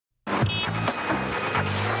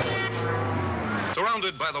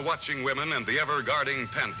Surrounded by the watching women and the ever-guarding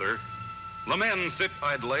Panther, the men sit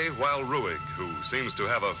idly while Ruig, who seems to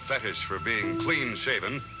have a fetish for being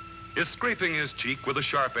clean-shaven, is scraping his cheek with a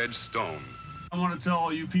sharp-edged stone. I want to tell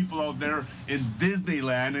all you people out there in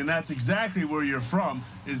Disneyland, and that's exactly where you're from,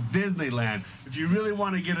 is Disneyland. If you really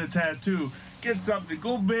want to get a tattoo, get something.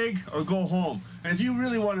 Go big or go home. And if you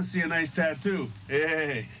really want to see a nice tattoo,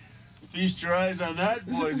 hey, feast your eyes on that,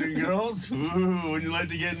 boys and girls. Ooh, would you like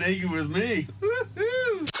to get naked with me?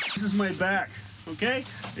 Woo-hoo. This is my back, okay?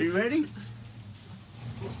 Are you ready?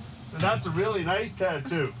 And that's a really nice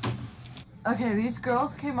tattoo. Okay, these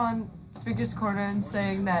girls came on Speaker's Corner and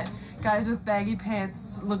saying that guys with baggy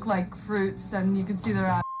pants look like fruits and you can see their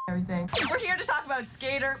ass and everything. We're here to talk about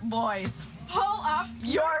skater boys. Pull up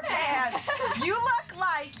your pants. You look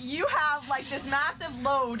like you have like this massive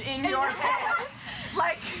load in your pants.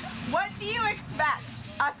 Like, what do you expect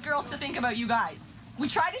us girls to think about you guys? We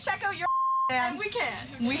try to check out your and we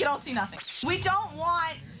can't. We don't see nothing. We don't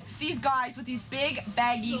want these guys with these big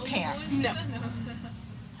baggy pants. No.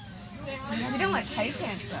 We don't want tight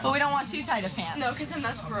pants though. But we don't want too tight of pants. No, because then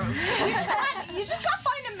that's gross. You just gotta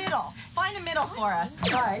find a middle. Find a middle for us.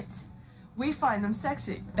 But we find them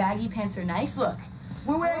sexy. Baggy pants are nice. Look,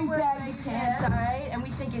 we're wearing baggy pants, all right? And we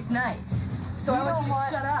think it's nice. So I want you to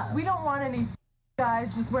shut up. We don't want any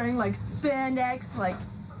guys with wearing like spandex, like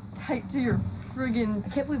tight to your friggin' I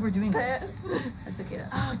can't believe we're doing pants. this. That's okay though.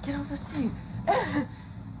 Oh, get off the seat.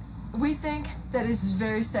 We think that this is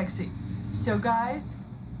very sexy. So guys,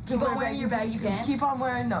 keep on wearing your baggy pants. Keep on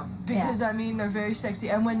wearing them because I mean they're very sexy,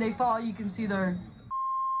 and when they fall, you can see their.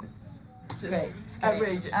 It's great.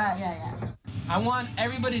 Outrageous. Yeah. I want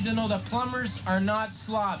everybody to know that plumbers are not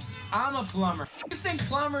slobs. I'm a plumber. You think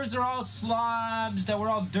plumbers are all slobs, that we're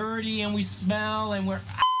all dirty and we smell and we're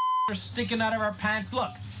sticking out of our pants?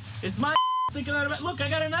 Look, it's my sticking out of my. Look, I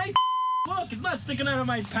got a nice. Look, it's not sticking out of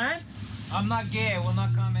my pants. I'm not gay. I will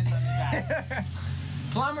not comment on that.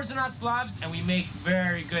 Plumbers are not slobs, and we make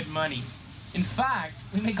very good money. In fact,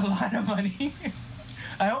 we make a lot of money.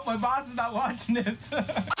 I hope my boss is not watching this.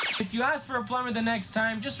 If you ask for a plumber the next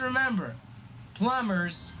time, just remember,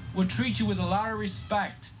 plumbers will treat you with a lot of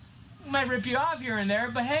respect. We might rip you off here and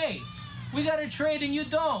there, but hey, we got a trade and you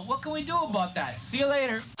don't. What can we do about that? See you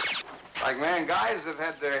later. Like, man, guys have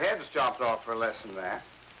had their heads chopped off for less than that.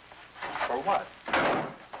 For what?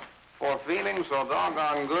 For feeling so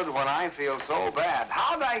doggone good when I feel so bad.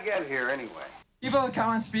 How'd I get here anyway? People come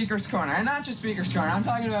on Speaker's Corner, and not just Speaker's Corner, I'm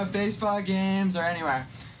talking about baseball games or anywhere.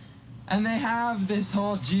 And they have this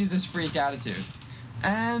whole Jesus freak attitude.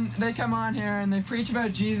 And they come on here and they preach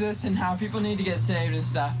about Jesus and how people need to get saved and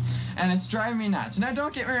stuff. And it's driving me nuts. Now,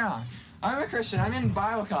 don't get me wrong. I'm a Christian. I'm in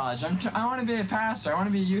Bible college. I want to be a pastor. I want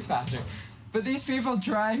to be a youth pastor. But these people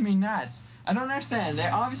drive me nuts. I don't understand. They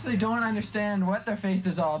obviously don't understand what their faith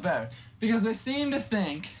is all about. Because they seem to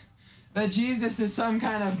think that Jesus is some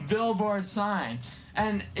kind of billboard sign.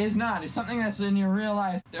 And it's not. It's something that's in your real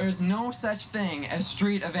life. There is no such thing as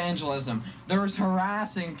street evangelism. There is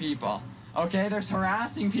harassing people. Okay? There's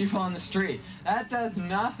harassing people on the street. That does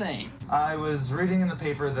nothing. I was reading in the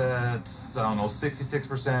paper that, I don't know,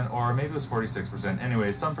 66% or maybe it was 46%.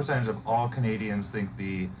 Anyway, some percentage of all Canadians think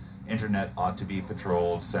the internet ought to be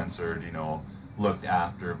patrolled, censored, you know, looked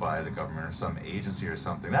after by the government or some agency or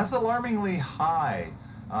something. That's alarmingly high.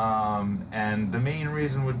 And the main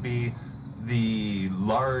reason would be the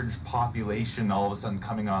large population all of a sudden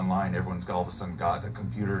coming online. Everyone's all of a sudden got a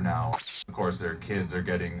computer now. Of course, their kids are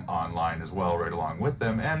getting online as well right along with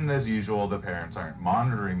them. And as usual, the parents aren't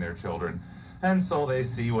monitoring their children. And so they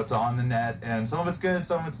see what's on the net, and some of it's good,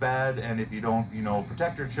 some of it's bad, and if you don't, you know,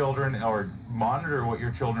 protect your children or monitor what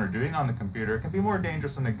your children are doing on the computer, it can be more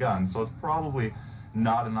dangerous than a gun, so it's probably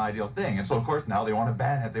not an ideal thing. And so, of course, now they want to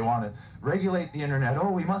ban it, they want to regulate the internet.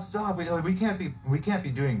 Oh, we must stop, we can't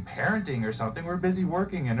be doing parenting or something, we're busy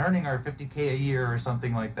working and earning our $50K a year or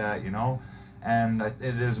something like that, you know? And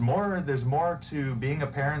there's more to being a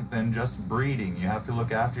parent than just breeding. You have to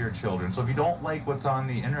look after your children. So if you don't like what's on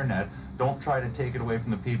the internet, don't try to take it away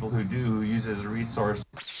from the people who do, who use it as a resource.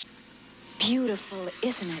 Beautiful,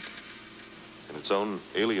 isn't it? In its own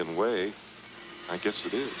alien way, I guess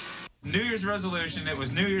it is. New Year's resolution. It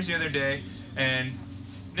was New Year's the other day, and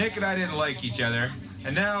Nick and I didn't like each other,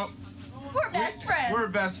 and now we're best friends. We're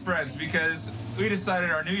best friends because we decided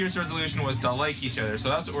our New Year's resolution was to like each other. So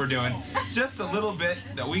that's what we're doing. Just a little bit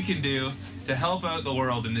that we can do to help out the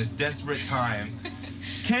world in this desperate time.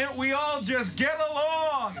 Can't we all just get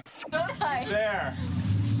along? Don't I? There.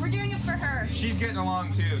 We're doing it for her. She's getting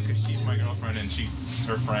along too because she's my girlfriend and she's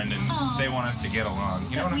her friend, and they want us to get along.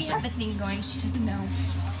 You know what I'm saying? We have a thing going. She doesn't know.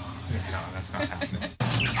 No, that's not happening.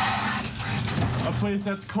 A place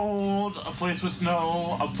that's cold, a place with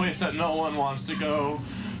snow, a place that no one wants to go.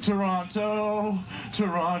 Toronto,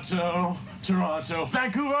 Toronto, Toronto,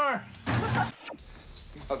 Vancouver!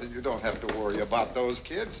 Mother, you don't have to worry about those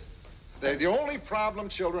kids. The only problem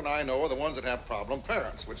children I know are the ones that have problem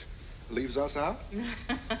parents, which leaves us out.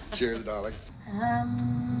 Cheers, darling.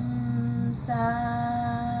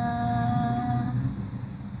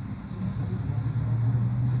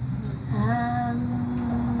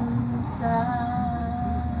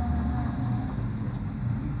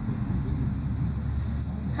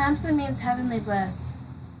 Hamsa means heavenly bliss.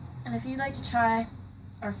 And if you'd like to try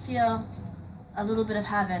or feel a little bit of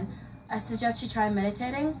heaven, I suggest you try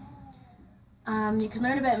meditating. You can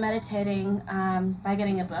learn about meditating by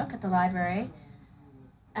getting a book at the library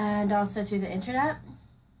and also through the internet.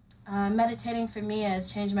 Meditating for me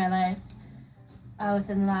has changed my life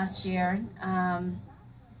within the last year.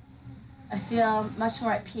 I feel much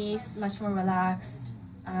more at peace, much more relaxed.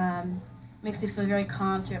 Makes me feel very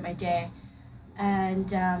calm throughout my day.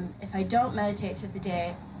 And if I don't meditate through the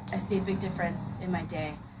day, I see a big difference in my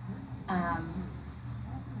day.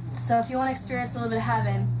 So if you want to experience a little bit of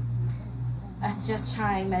heaven, I suggest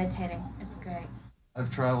trying meditating. It's great.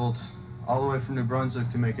 I've traveled all the way from New Brunswick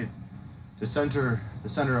to make it to the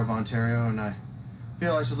center of Ontario, and I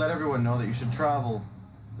feel I should let everyone know that you should travel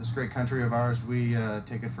this great country of ours. We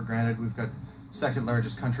take it for granted. We've got second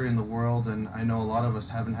largest country in the world, and I know a lot of us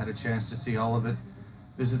haven't had a chance to see all of it.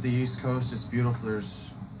 Visit the East Coast. It's beautiful.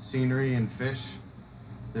 There's scenery and fish.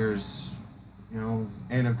 There's, you know,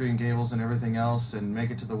 Anne of Green Gables and everything else, and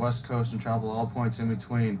make it to the West Coast and travel all points in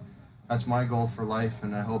between. That's my goal for life,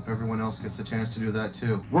 and I hope everyone else gets the chance to do that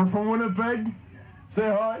too. We're from Winnipeg. Say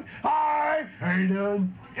hi. Hi! How you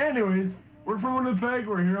doing? Anyways, we're from Winnipeg.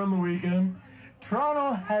 We're here on the weekend.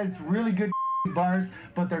 Toronto has really good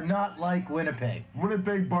bars, but they're not like Winnipeg.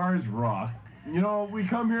 Winnipeg bars rock. You know, we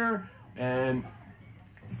come here and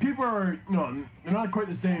people are, you know, they're not quite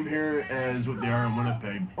the same here as what they are in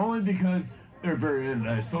Winnipeg. Only because they're very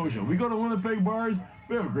antisocial. We go to Winnipeg bars,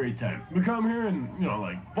 we have a great time. We come here and, you know,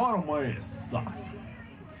 like, bottom line, it sucks.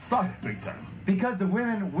 Sucks big time. Because the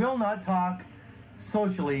women will not talk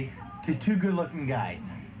socially to two good-looking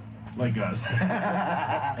guys. Like us.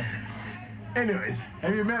 Anyways,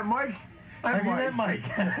 have you met Mike? Have you met Mike?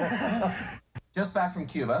 Just back from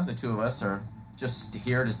Cuba, the two of us are just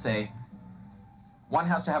here to say one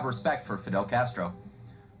has to have respect for Fidel Castro.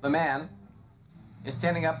 The man is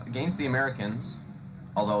standing up against the Americans,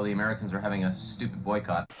 although the Americans are having a stupid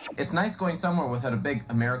boycott. It's nice going somewhere without a big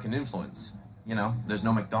American influence. You know, there's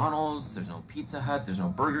no McDonald's, there's no Pizza Hut, there's no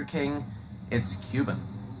Burger King. It's Cuban.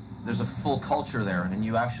 There's a full culture there, and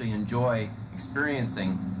you actually enjoy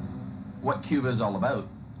experiencing what Cuba is all about.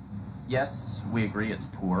 Yes, we agree it's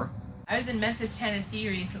poor. I was in Memphis, Tennessee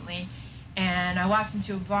recently, and I walked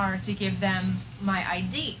into a bar to give them my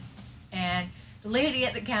ID. And the lady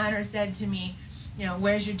at the counter said to me, you know,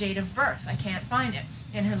 where's your date of birth? I can't find it,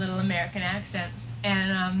 in her little American accent.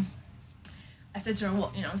 And I said to her,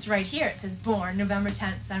 well, you know, it's right here. It says born November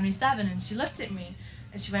 10th, 77. And she looked at me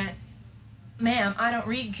and she went, ma'am, I don't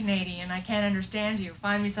read Canadian. I can't understand you.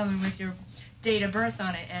 Find me something with your date of birth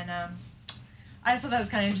on it. And I just thought that was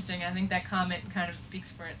kind of interesting. I think that comment kind of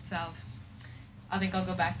speaks for itself. I think I'll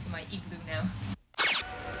go back to my igloo now.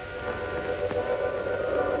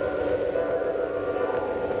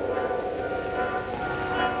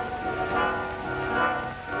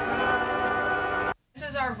 This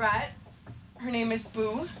is our rat. Her name is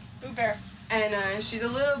Boo. Boo Bear. And she's a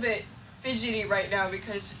little bit fidgety right now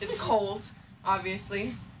because it's cold,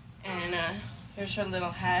 obviously. And here's her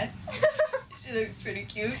little hat. She looks pretty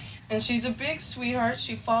cute. And she's a big sweetheart.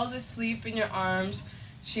 She falls asleep in your arms.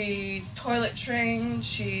 She's toilet trained.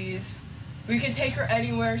 We can take her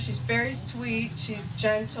anywhere. She's very sweet. She's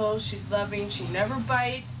gentle. She's loving. She never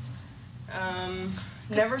bites.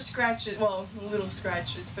 Never scratches. Well, little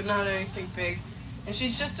scratches, but not anything big. And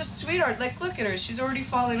she's just a sweetheart. Like, look at her. She's already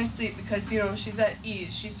falling asleep because, you know, she's at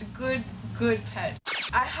ease. She's a good pet.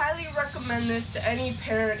 I highly recommend this to any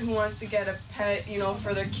parent who wants to get a pet, you know,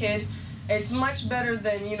 for their kid. It's much better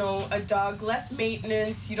than, you know, a dog. Less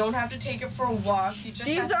maintenance. You don't have to take it for a walk. You just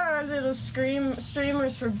These are our little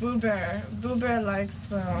streamers for Boo Bear. Boo Bear likes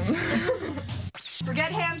them.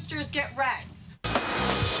 Forget hamsters, get rats.